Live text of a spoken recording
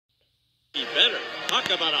He better. Talk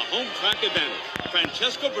about a home track advantage.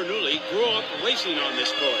 Francesco Bernoulli grew up racing on this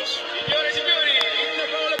course. Signore e signori, in the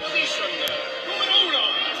pole position, numero uno,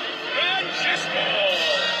 Francesco.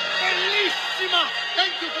 Bellissima!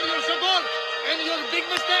 Thank you for your support and your big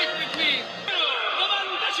mistake, McQueen.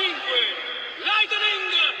 95,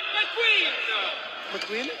 Lightning McQueen.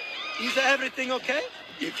 McQueen, is everything okay?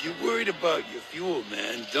 If you're worried about your fuel,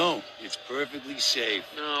 man, don't. It's perfectly safe.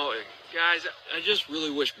 No, guys, I just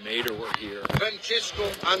really wish Mater were here. Francesco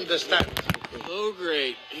understands. Oh,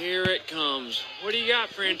 great. Here it comes. What do you got,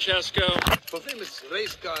 Francesco? For famous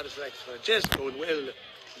race cars like Francesco, well,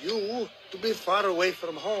 you to be far away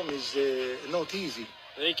from home is not easy.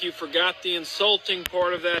 I think you forgot the insulting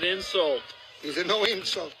part of that insult. It's no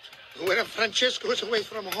insult. When Francesco is away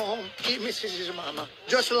from home, he misses his mama.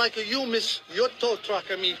 Just like you miss your tow truck,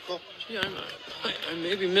 amico. Gee, I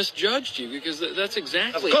maybe misjudged you because that's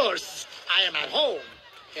exactly... Of course, I am at home,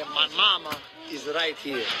 and my mama is right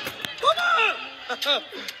here. Mama!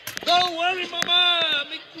 Don't worry, Mama.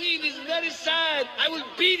 McQueen is very sad. I will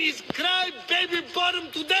beat his cry-baby bottom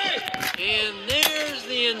today. And there's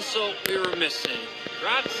the insult we were missing.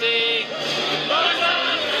 Grazie.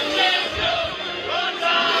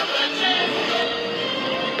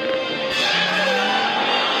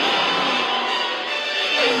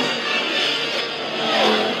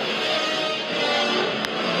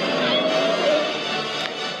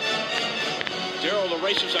 Daryl, the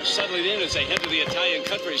racers are settling in as they head to the Italian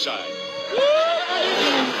countryside.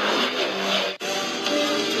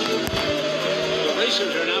 The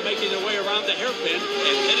racers are now making their way around the hairpin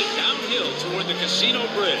and headed downhill toward the Casino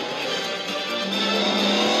Bridge.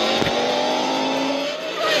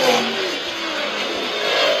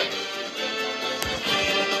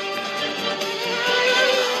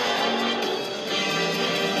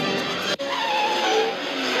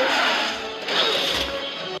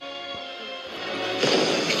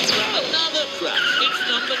 Another crash. It's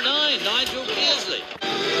number 9, Nigel Beasley.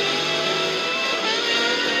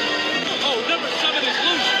 Oh, number 7 is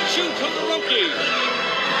loose. Shun Todoroki.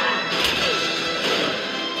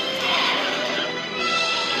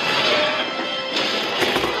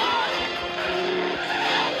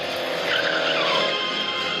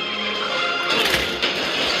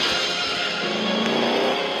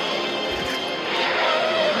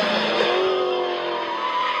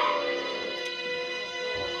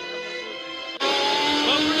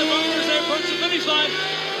 Finish line.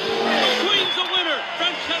 McQueen's the winner.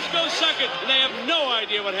 Francesco's second. And they have no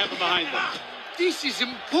idea what happened behind them. This is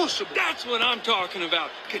impossible. That's what I'm talking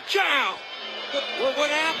about. Ka-chow! What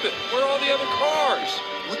happened? Where are all the other cars?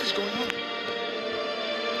 What is going on?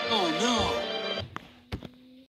 Oh, no.